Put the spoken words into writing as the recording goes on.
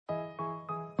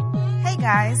Hey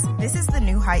guys, this is the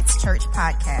New Heights Church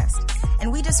podcast,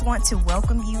 and we just want to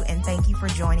welcome you and thank you for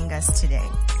joining us today.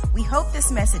 We hope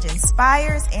this message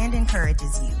inspires and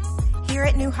encourages you. Here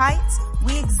at New Heights,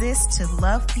 we exist to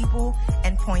love people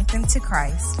and point them to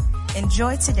Christ.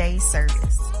 Enjoy today's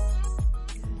service.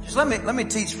 Just let me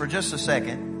teach for just a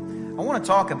second. I want to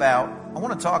talk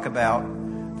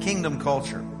about kingdom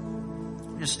culture.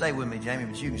 Just stay with me, Jamie,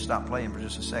 but you can stop playing for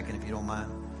just a second if you don't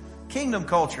mind. Kingdom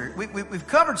culture. We've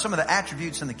covered some of the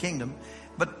attributes in the kingdom,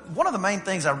 but one of the main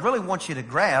things I really want you to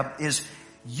grab is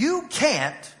you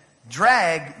can't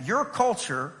drag your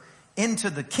culture into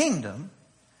the kingdom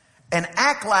and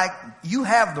act like you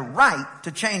have the right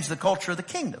to change the culture of the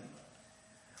kingdom.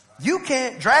 You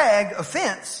can't drag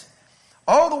offense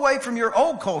all the way from your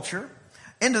old culture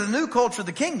into the new culture of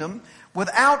the kingdom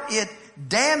without it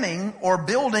damning or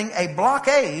building a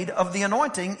blockade of the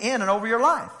anointing in and over your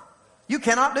life. You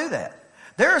cannot do that.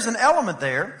 There is an element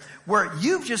there where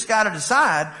you've just got to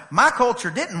decide, my culture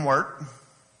didn't work.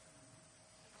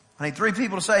 I need 3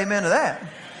 people to say amen to that.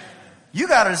 You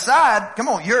got to decide, come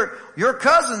on, your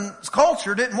cousin's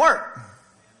culture didn't work.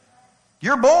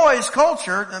 Your boys'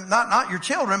 culture, not your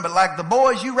children, but like the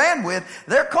boys you ran with,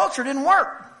 their culture didn't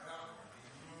work.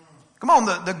 Come on,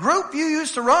 the group you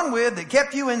used to run with that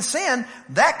kept you in sin,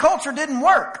 that culture didn't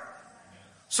work.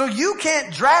 So you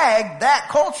can't drag that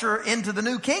culture into the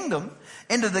new kingdom,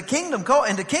 into kingdom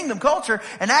culture,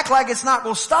 and act like it's not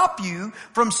going to stop you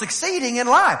from succeeding in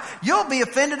life. You'll be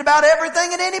offended about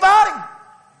everything and anybody.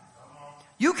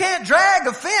 You can't drag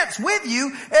offense with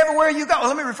you everywhere you go.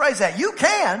 Well, let me rephrase that. You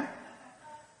can.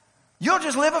 You'll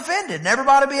just live offended and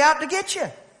everybody will be out to get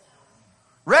you.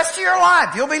 Rest of your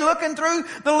life, you'll be looking through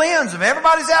the lens of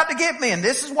everybody's out to get me and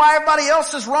this is why everybody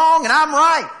else is wrong and I'm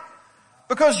right.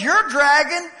 Because you're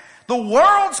dragging the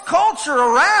world's culture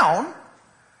around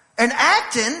and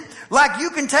acting like you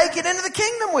can take it into the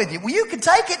kingdom with you. Well, you can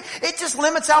take it. It just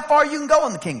limits how far you can go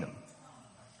in the kingdom.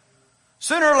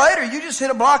 Sooner or later, you just hit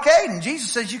a blockade, and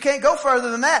Jesus says you can't go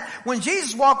further than that. When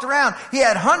Jesus walked around, he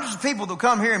had hundreds of people that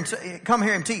come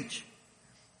hear him teach.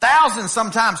 Thousands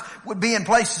sometimes would be in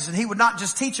places, and he would not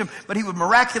just teach them, but he would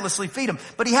miraculously feed them.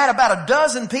 But he had about a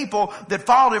dozen people that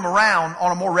followed him around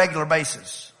on a more regular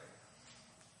basis.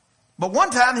 But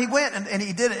one time he went and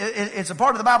he did, it's a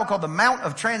part of the Bible called the Mount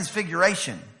of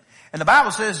Transfiguration. And the Bible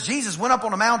says Jesus went up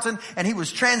on a mountain and he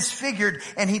was transfigured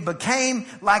and he became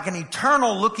like an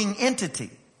eternal looking entity.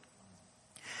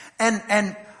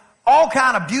 And all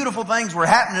kind of beautiful things were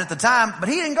happening at the time, but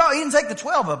he didn't take the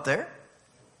 12 up there.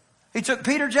 He took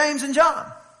Peter, James, and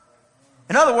John.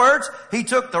 In other words, he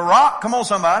took the rock, come on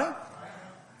somebody.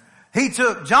 He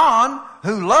took John,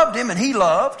 who loved him and he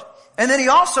loved. And then he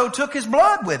also took his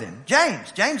blood with him.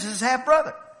 James. James is his half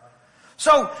brother.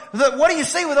 So what do you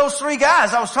see with those 3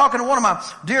 guys? I was talking to one of my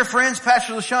dear friends,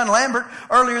 Pastor LaShawn Lambert,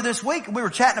 earlier this week. We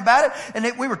were chatting about it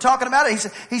and we were talking about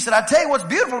it. He said, I tell you what's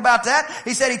beautiful about that.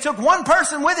 He said he took one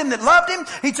person with him that loved him.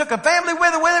 He took a family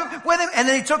with him, and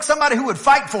then he took somebody who would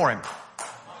fight for him.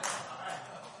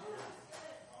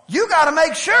 You got to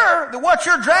make sure that what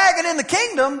you're dragging in the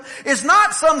kingdom is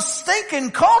not some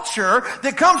stinking culture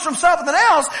that comes from something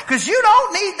else, because you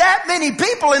don't need that many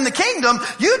people in the kingdom.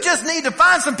 You just need to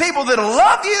find some people that'll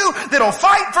love you, that'll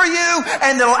fight for you,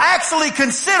 and that'll actually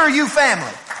consider you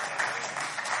family.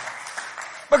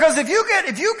 Because if you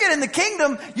get in the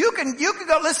kingdom, you can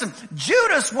go, listen,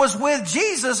 Judas was with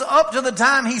Jesus up to the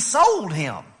time he sold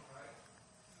him.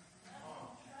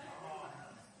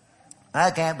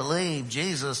 I can't believe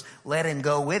Jesus let him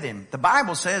go with him. The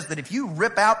Bible says that if you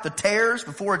rip out the tares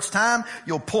before it's time,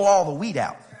 you'll pull all the wheat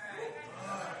out.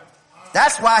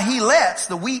 That's why he lets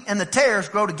the wheat and the tares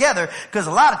grow together, because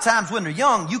a lot of times when they're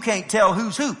young, you can't tell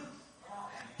who's who.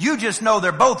 You just know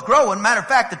they're both growing. Matter of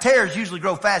fact, the tares usually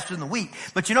grow faster than the wheat.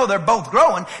 But you know they're both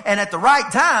growing, and at the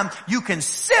right time, you can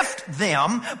sift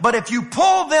them. But if you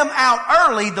pull them out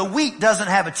early, the wheat doesn't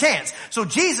have a chance. So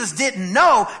Jesus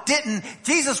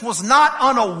Jesus was not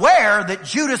unaware that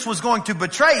Judas was going to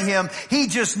betray him. He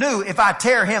just knew, if I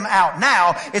tear him out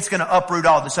now, it's going to uproot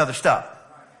all this other stuff.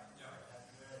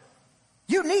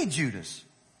 You need Judas.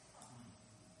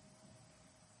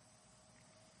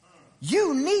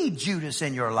 You need Judas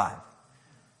in your life.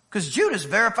 Because Judas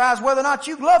verifies whether or not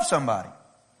you love somebody.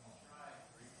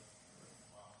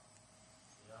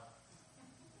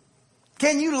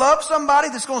 Can you love somebody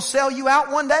that's going to sell you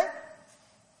out one day?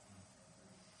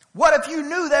 What if you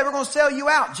knew they were going to sell you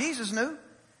out? Jesus knew.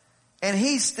 And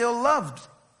he still loved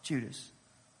Judas.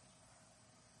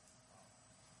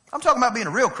 I'm talking about being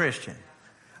a real Christian.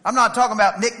 I'm not talking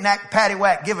about knick-knack,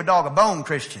 paddywhack, give a dog a bone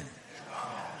Christian.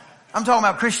 I'm talking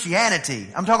about Christianity.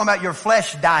 I'm talking about your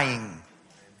flesh dying.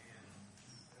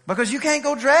 Because you can't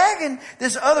go dragging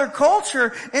this other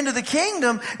culture into the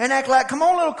kingdom and act like, come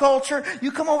on little culture,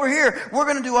 you come over here. We're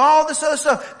going to do all this other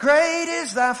stuff. Great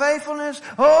is thy faithfulness.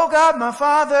 Oh God, my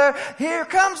Father, here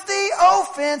comes the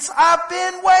offense I've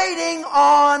been waiting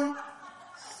on.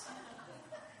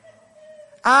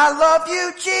 I love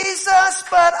you, Jesus,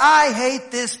 but I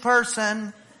hate this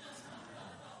person.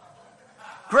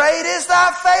 Great is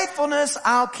thy faithfulness.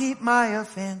 I'll keep my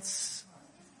offense.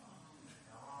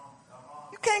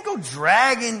 You can't go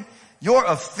dragging your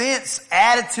offense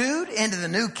attitude into the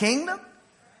new kingdom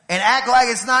and act like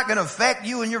it's not going to affect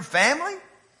you and your family.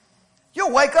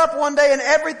 You'll wake up one day and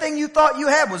everything you thought you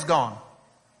had was gone.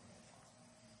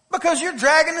 Because you're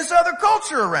dragging this other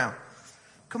culture around.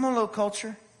 Come on, little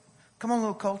culture. Come on,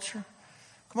 little culture.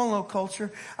 Come on, little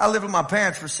culture. I lived with my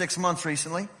parents for 6 months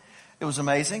recently. It was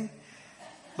amazing.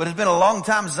 But it's been a long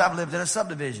time since I've lived in a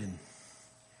subdivision.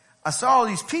 I saw all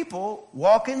these people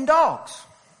walking dogs.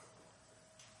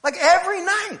 Like every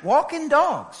night, walking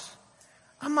dogs.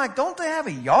 I'm like, don't they have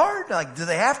a yard? Like, do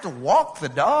they have to walk the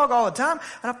dog all the time?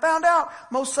 And I found out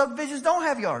most subdivisions don't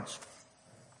have yards.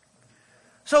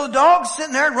 So the dog's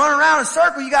sitting there and running around in a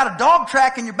circle. You got a dog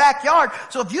track in your backyard.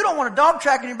 So if you don't want a dog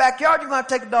track in your backyard, you're going to have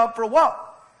to take a dog for a walk.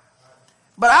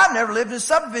 But I've never lived in a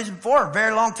subdivision before, a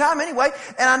very long time anyway.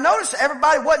 And I noticed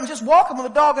everybody wasn't just walking with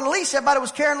a dog and a leash. Everybody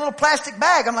was carrying a little plastic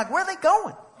bag. I'm like, where are they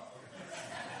going?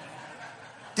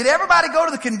 Did everybody go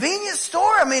to the convenience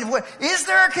store? I mean, is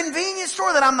there a convenience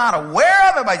store that I'm not aware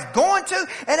of? Everybody's going to.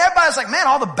 And everybody's like, man,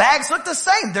 all the bags look the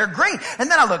same. They're green.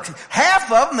 And then I looked, half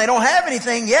of them, they don't have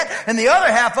anything yet. And the other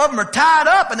half of them are tied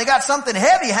up and they got something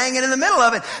heavy hanging in the middle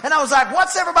of it. And I was like,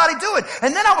 what's everybody doing?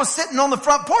 And then I was sitting on the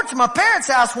front porch of my parents'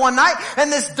 house one night and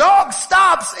this dog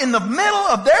stops in the middle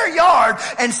of their yard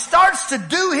and starts to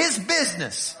do his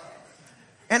business.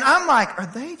 And I'm like, are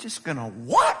they just going to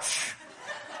watch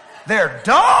their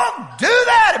dog do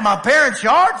that in my parents'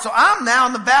 yard? So I'm now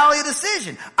in the valley of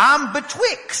decision. I'm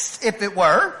betwixt, if it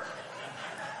were.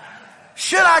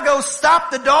 Should I go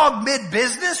stop the dog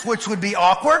mid-business, which would be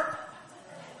awkward?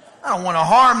 I don't want to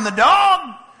harm the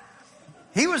dog.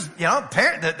 He was,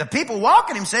 the people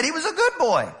walking him said he was a good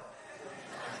boy.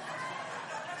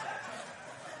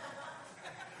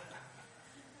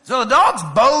 So the dog's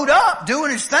bowed up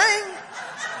doing his thing.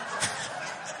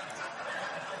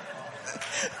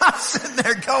 I'm sitting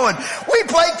there going, we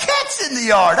play catch in the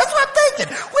yard. That's what I'm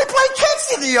thinking. We play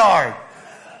catch in the yard.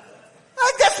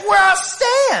 Like that's where I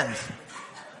stand.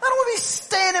 I don't want to be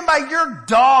standing by your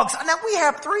dogs. Now we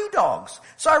have 3 dogs.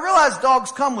 So I realize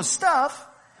dogs come with stuff,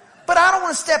 but I don't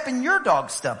want to step in your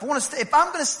dog's stuff. If I'm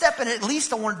going to step in it, at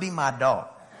least I want it to be my dog.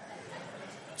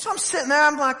 So I'm sitting there,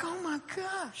 I'm like, oh my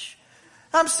gosh.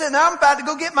 I'm sitting there, I'm about to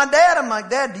go get my dad. I'm like,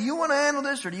 Dad, do you want to handle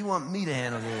this or do you want me to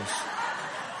handle this?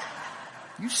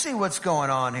 You see what's going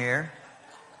on here.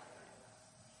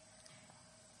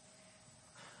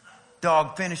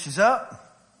 Dog finishes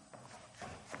up.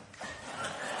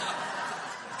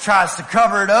 Tries to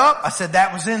cover it up. I said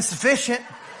that was insufficient.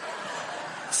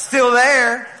 Still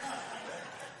there.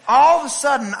 All of a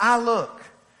sudden I look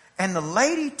and the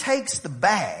lady takes the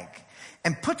bag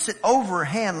and puts it over her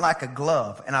hand like a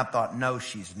glove. And I thought, no,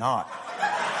 she's not.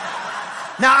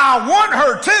 Now I want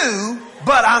her to,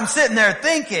 but I'm sitting there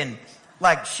thinking,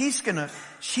 like she's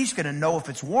gonna know if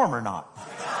it's warm or not.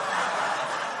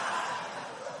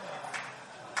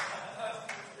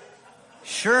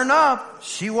 Sure enough,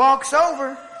 she walks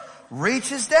over,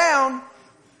 reaches down,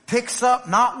 picks up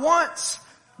not once,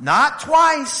 not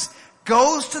twice,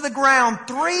 goes to the ground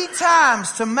 3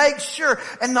 times to make sure.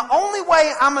 And the only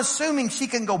way I'm assuming she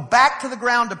can go back to the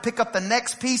ground to pick up the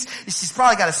next piece is she's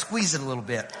probably got to squeeze it a little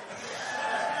bit.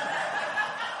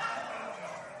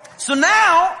 So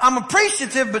now I'm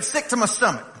appreciative but sick to my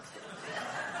stomach.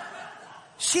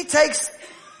 She takes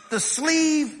the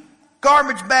sleeve,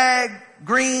 garbage bag,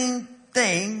 green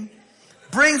thing,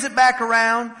 brings it back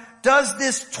around, does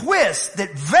this twist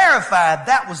that verified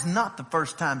that was not the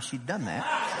first time she'd done that.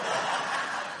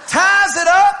 Ties it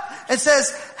up and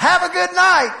says, have a good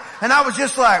night. And I was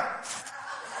just like,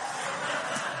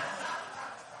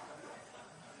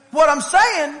 what I'm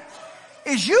saying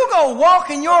is you go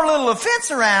walking your little offense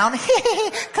around.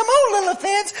 Come on, little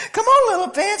offense. Come on,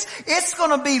 little offense. It's going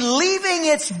to be leaving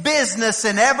its business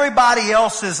in everybody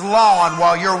else's lawn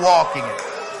while you're walking it.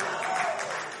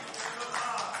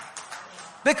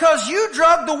 Because you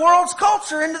drug the world's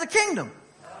culture into the kingdom.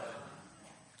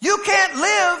 You can't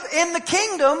live in the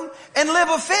kingdom and live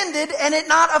offended and it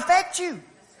not affect you.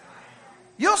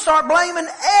 You'll start blaming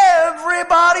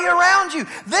everybody around you.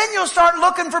 Then you'll start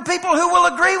looking for people who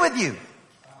will agree with you.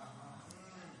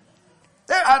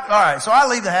 All right, so I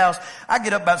leave the house. I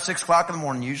get up about 6 o'clock in the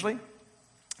morning usually.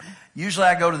 Usually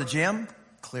I go to the gym,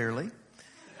 clearly.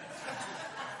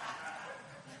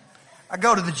 I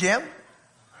go to the gym.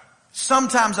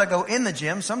 Sometimes I go in the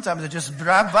gym. Sometimes I just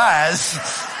drive by.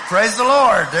 Praise the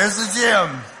Lord. There's the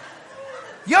gym.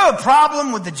 You have a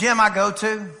problem with the gym I go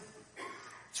to?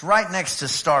 It's right next to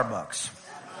Starbucks.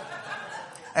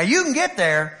 And you can get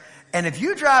there, and if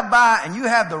you drive by and you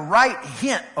have the right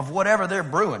hint of whatever they're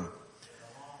brewing,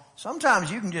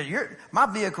 sometimes you can my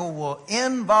vehicle will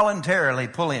involuntarily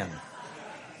pull in.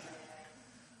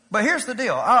 But here's the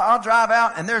deal. I'll drive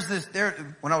out, and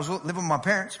when I was living with my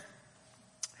parents,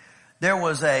 there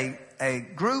was a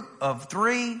group of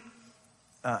 3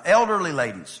 elderly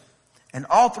ladies, and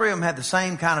all 3 of them had the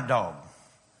same kind of dog.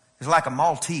 It's like a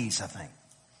Maltese, I think.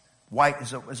 White.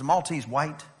 Is a Maltese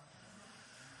white?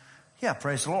 Yeah,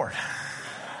 praise the Lord.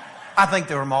 I think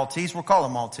they were Maltese. We'll call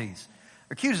them Maltese.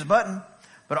 They're cute as a button.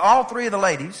 But all 3 of the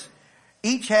ladies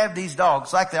each have these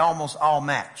dogs like they almost all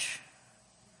match.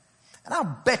 And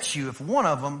I'll bet you if one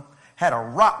of them had a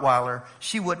Rottweiler,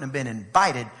 she wouldn't have been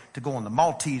invited to go on the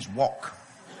Maltese walk.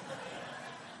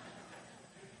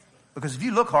 Because if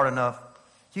you look hard enough,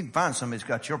 you can find somebody who's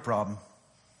got your problem.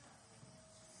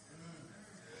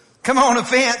 Come on a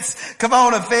fence. Come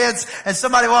on a fence. And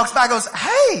somebody walks by and goes,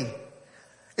 hey,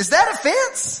 is that a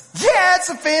fence? Yeah, it's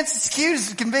a fence. It's cute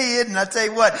as it can be. And I tell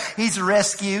you what, he's a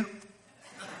rescue.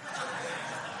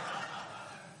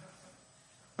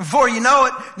 Before you know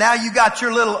it, now you got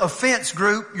your little offense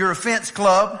group, your offense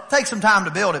club. Takes some time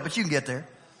to build it, but you can get there.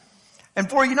 And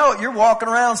before you know it, you're walking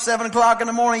around 7 o'clock in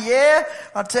the morning. Yeah,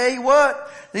 I'll tell you what,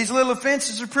 these little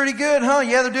offenses are pretty good, huh?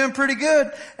 Yeah, they're doing pretty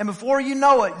good. And before you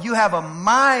know it, you have a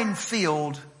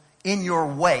minefield in your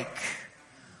wake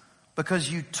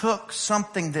because you took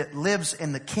something that lives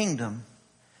in the kingdom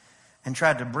and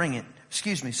tried to bring it,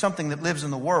 something that lives in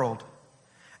the world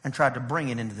and tried to bring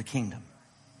it into the kingdom.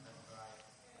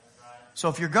 So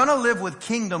if you're going to live with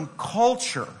kingdom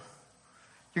culture,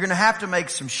 you're going to have to make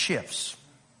some shifts.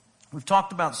 We've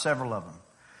talked about several of them.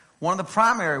 One of the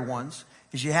primary ones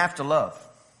is you have to love.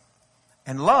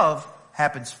 And love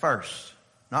happens first,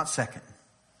 not second.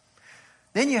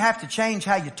 Then you have to change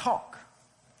how you talk.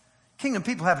 Kingdom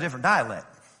people have a different dialect.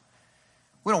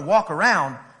 We don't walk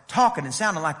around talking and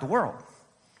sounding like the world.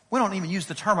 We don't even use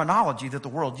the terminology that the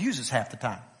world uses half the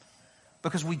time.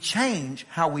 Because we change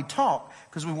how we talk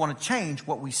because we want to change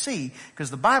what we see. Because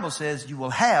the Bible says you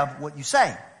will have what you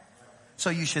say.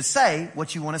 So you should say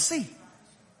what you want to see.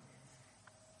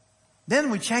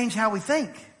 Then we change how we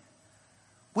think.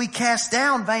 We cast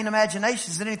down vain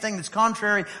imaginations and anything that's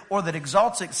contrary or that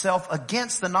exalts itself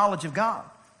against the knowledge of God.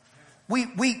 We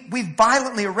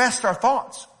violently arrest our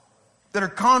thoughts that are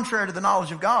contrary to the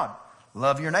knowledge of God.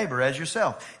 Love your neighbor as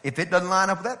yourself. If it doesn't line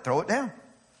up with that, throw it down.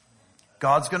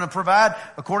 God's going to provide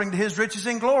according to His riches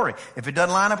in glory. If it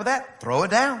doesn't line up with that, throw it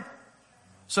down.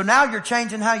 So now you're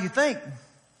changing how you think.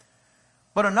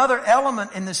 But another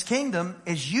element in this kingdom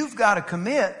is you've got to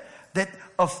commit that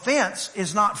offense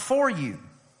is not for you.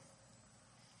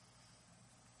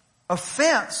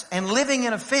 Offense and living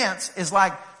in offense is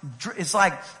like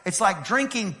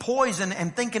drinking poison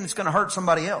and thinking it's going to hurt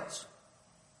somebody else.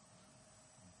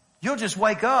 You'll just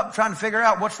wake up trying to figure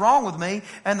out what's wrong with me.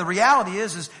 And the reality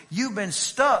is you've been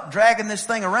stuck dragging this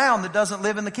thing around that doesn't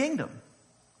live in the kingdom.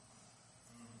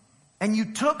 And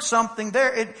you took something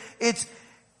there. It's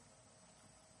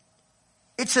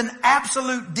an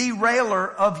absolute derailer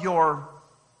of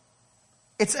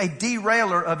it's a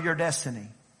derailer of your destiny.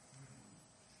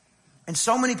 And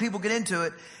so many people get into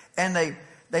it and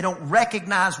they don't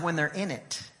recognize when they're in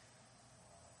it.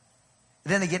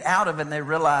 Then they get out of it and they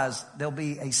realize there'll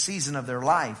be a season of their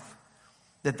life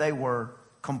that they were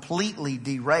completely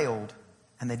derailed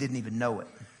and they didn't even know it.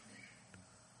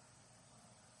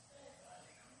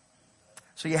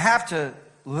 So you have to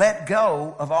let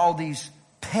go of all these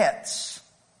pets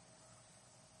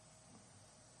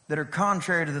that are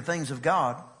contrary to the things of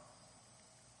God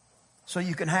so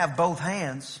you can have both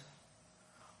hands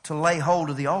to lay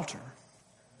hold of the altar.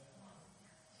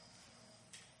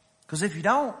 Because if you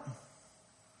don't,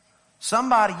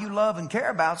 somebody you love and care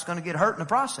about is going to get hurt in the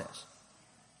process.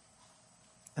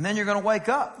 And then you're going to wake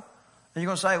up and you're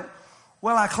going to say,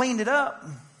 well, I cleaned it up.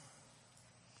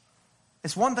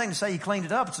 It's one thing to say you cleaned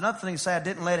it up. It's another thing to say I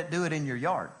didn't let it do it in your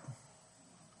yard.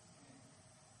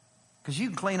 Because you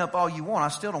can clean up all you want. I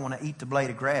still don't want to eat the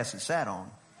blade of grass it sat on.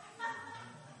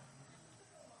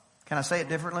 Can I say it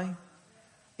differently?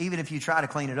 Even if you try to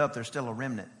clean it up, there's still a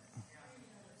remnant.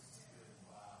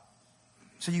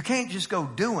 So you can't just go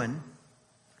doing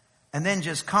and then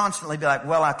just constantly be like,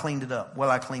 well, I cleaned it up. Well,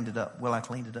 I cleaned it up. Well, I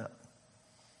cleaned it up.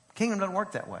 Kingdom doesn't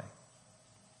work that way.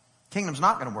 Kingdom's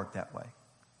not going to work that way.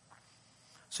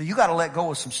 So you got to let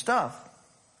go of some stuff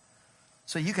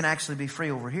so you can actually be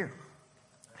free over here.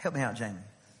 Help me out, Jamie.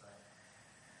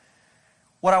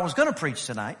 What I was going to preach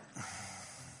tonight,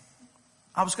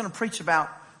 I was going to preach about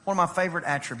one of my favorite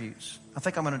attributes. I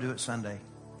think I'm going to do it Sunday,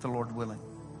 the Lord willing.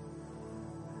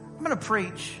 I'm going to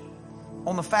preach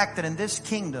on the fact that in this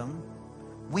kingdom,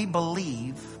 we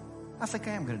believe. I think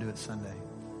I am going to do it Sunday.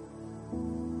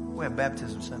 We have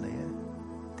baptism Sunday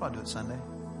yet. Probably do it Sunday.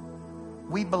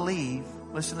 We believe,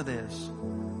 listen to this,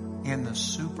 in the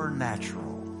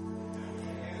supernatural.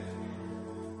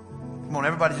 Come on,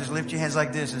 everybody just lift your hands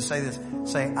like this and say this.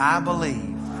 Say, I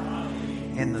believe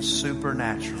in the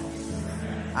supernatural.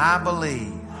 I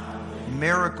believe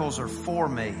miracles are for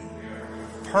me,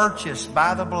 purchased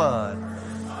by the blood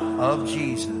of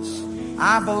Jesus.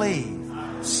 I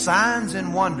believe signs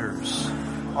and wonders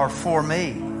are for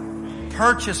me,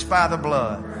 purchased by the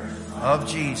blood of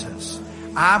Jesus.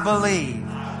 I believe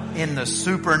in the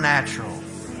supernatural.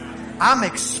 I'm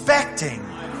expecting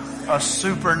a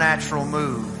supernatural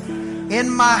move in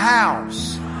my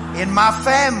house, in my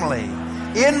family,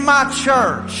 in my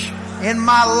church, in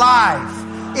my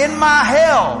life, in my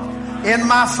health, in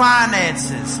my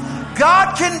finances.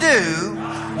 God can do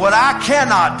what I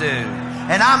cannot do.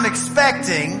 And I'm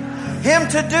expecting Him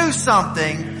to do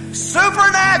something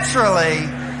supernaturally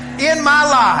in my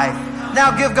life.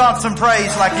 Now give God some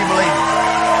praise like you believe it.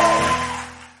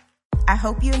 I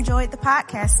hope you enjoyed the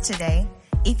podcast today.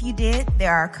 If you did,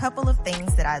 there are a couple of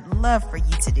things that I'd love for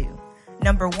you to do.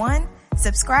 Number 1,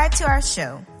 subscribe to our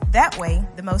show. That way,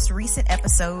 the most recent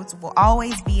episodes will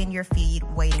always be in your feed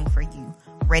waiting for you,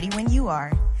 ready when you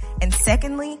are. And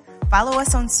secondly, follow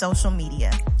us on social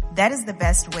media. That is the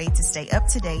best way to stay up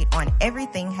to date on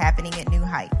everything happening at New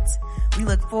Heights. We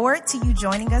look forward to you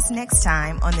joining us next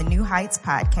time on the New Heights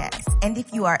podcast. And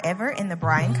if you are ever in the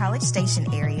Bryan College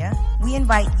Station area, we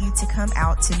invite you to come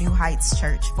out to New Heights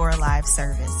Church for a live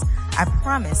service. I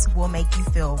promise we'll make you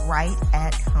feel right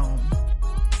at home.